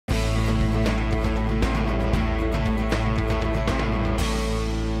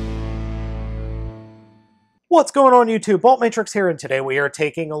What's going on YouTube? Baltmatrix here, and today we are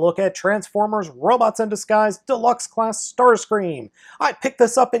taking a look at Transformers Robots in Disguise Deluxe Class Starscream. I picked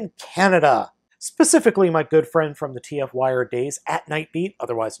this up in Canada. Specifically, my good friend from the TF Wire days at Nightbeat,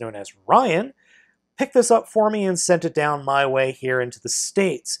 otherwise known as Ryan, picked this up for me and sent it down my way here into the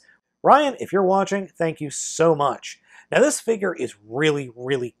States. Ryan, if you're watching, thank you so much. Now this figure is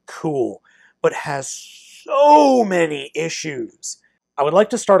really cool, but has so many issues. I would like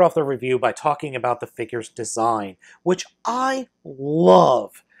to start off the review by talking about the figure's design, which I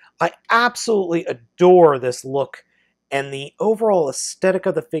love. I absolutely adore this look, and the overall aesthetic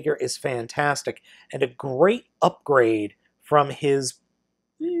of the figure is fantastic, and a great upgrade from his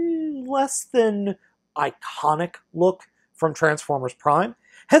less than iconic look from Transformers Prime.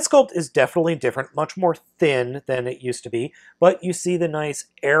 Head sculpt is definitely different, much more thin than it used to be, but you see the nice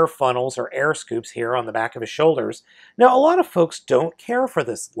air funnels or air scoops here on the back of his shoulders. Now, a lot of folks don't care for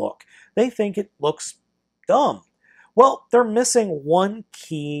this look. They think it looks dumb. Well, they're missing one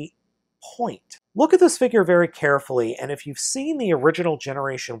key point. Look at this figure very carefully, and if you've seen the original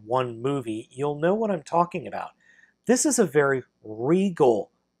Generation 1 movie, you'll know what I'm talking about. This is a very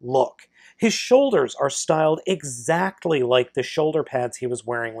regal look. His shoulders are styled exactly like the shoulder pads he was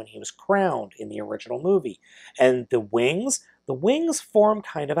wearing when he was crowned in the original movie. And the wings form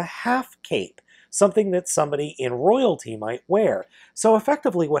kind of a half cape, something that somebody in royalty might wear. So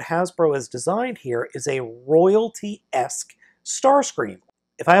effectively what Hasbro has designed here is a royalty-esque Starscream.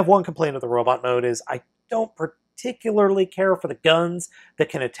 If I have one complaint of the robot mode is I don't particularly care for the guns that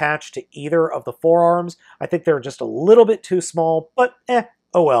can attach to either of the forearms. I think they're just a little bit too small, but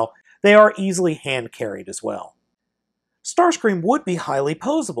oh well. They are easily hand-carried as well. Starscream would be highly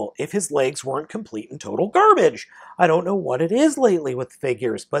posable if his legs weren't complete and total garbage. I don't know what it is lately with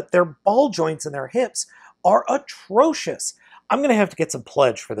figures, but their ball joints in their hips are atrocious. I'm going to have to get some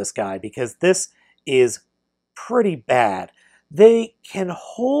pledge for this guy because this is pretty bad. They can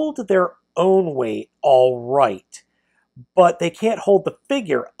hold their own weight all right, but they can't hold the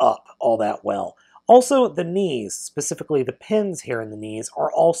figure up all that well. Also, the knees, specifically the pins here in the knees,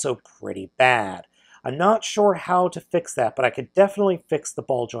 are also pretty bad. I'm not sure how to fix that, but I could definitely fix the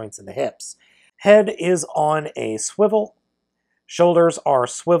ball joints in the hips. Head is on a swivel. Shoulders are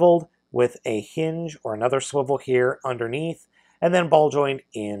swiveled with a hinge or another swivel here underneath, and then ball joint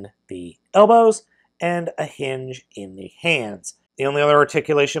in the elbows and a hinge in the hands. The only other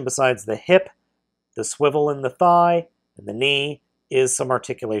articulation besides the hip, the swivel in the thigh, and the knee is some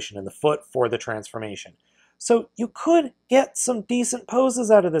articulation in the foot for the transformation. So you could get some decent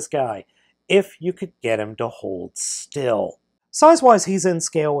poses out of this guy if you could get him to hold still. Size-wise, he's in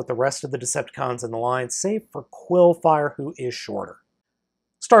scale with the rest of the Decepticons in the line, save for Quillfire, who is shorter.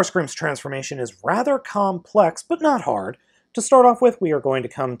 Starscream's transformation is rather complex, but not hard. To start off with, we are going to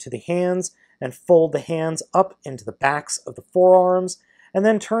come to the hands and fold the hands up into the backs of the forearms, and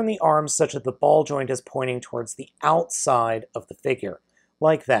then turn the arms such that the ball joint is pointing towards the outside of the figure,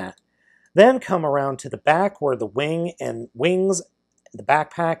 like that. Then come around to the back where the wings, the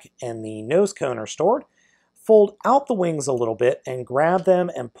backpack, and the nose cone are stored. Fold out the wings a little bit and grab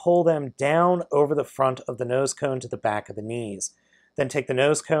them and pull them down over the front of the nose cone to the back of the knees. Then take the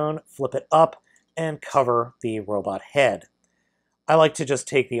nose cone, flip it up, and cover the robot head. I like to just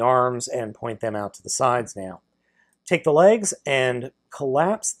take the arms and point them out to the sides now. Take the legs and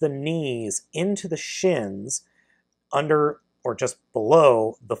collapse the knees into the shins under or just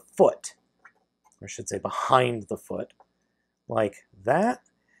below the foot, or I should say behind the foot, like that.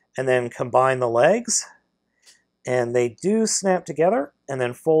 And then combine the legs, and they do snap together, and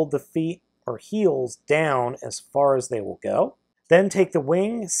then fold the feet or heels down as far as they will go. Then take the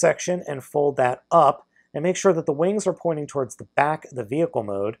wing section and fold that up, and make sure that the wings are pointing towards the back of the vehicle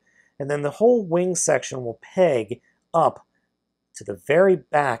mode, and then the whole wing section will peg up to the very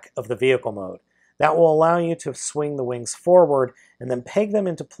back of the vehicle mode. That will allow you to swing the wings forward and then peg them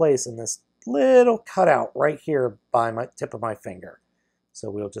into place in this little cutout right here by my tip of my finger. So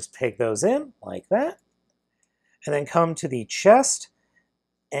we'll just peg those in like that, and then come to the chest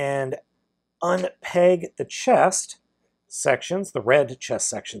and unpeg the chest sections, the red chest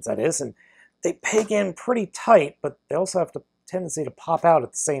sections that is, and they peg in pretty tight, but they also have the tendency to pop out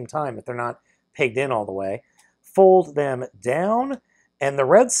at the same time if they're not pegged in all the way. Fold them down, and the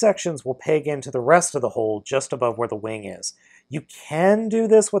red sections will peg into the rest of the hole just above where the wing is. You can do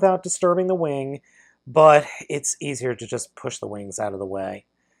this without disturbing the wing, but it's easier to just push the wings out of the way.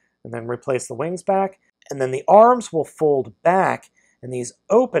 And then replace the wings back, and then the arms will fold back, and these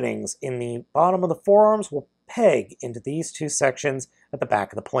openings in the bottom of the forearms will peg into these two sections at the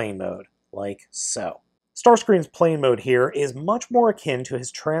back of the plane mode, like so. Starscream's plane mode here is much more akin to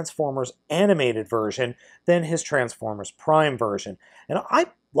his Transformers animated version than his Transformers Prime version, and I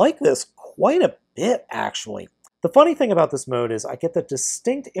like this quite a bit, actually. The funny thing about this mode is I get the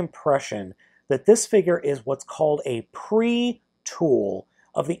distinct impression that this figure is what's called a pre-tool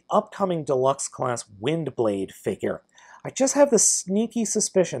of the upcoming Deluxe Class Windblade figure. I just have the sneaky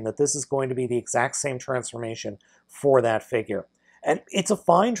suspicion that this is going to be the exact same transformation for that figure. And it's a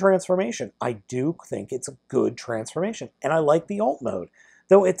fine transformation. I do think it's a good transformation. And I like the alt mode,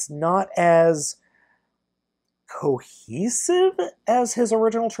 though it's not as cohesive as his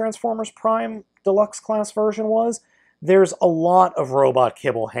original Transformers Prime Deluxe Class version was. There's a lot of robot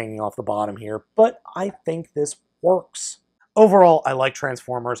kibble hanging off the bottom here, but I think this works. Overall, I like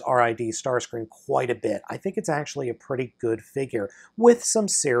Transformers RID Starscream quite a bit. I think it's actually a pretty good figure with some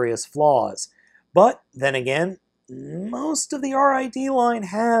serious flaws. But then again, most of the RID line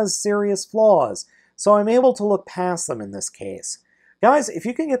has serious flaws, so I'm able to look past them in this case. Guys, if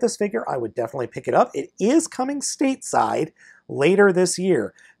you can get this figure, I would definitely pick it up. It is coming stateside later this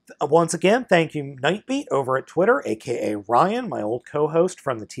year. Once again, thank you Nightbeat over at Twitter, aka Ryan, my old co-host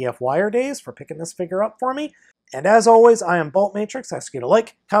from the TF Wire days, for picking this figure up for me. And as always, I am Baltmatrix. I ask you to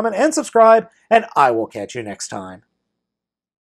like, comment, and subscribe, and I will catch you next time.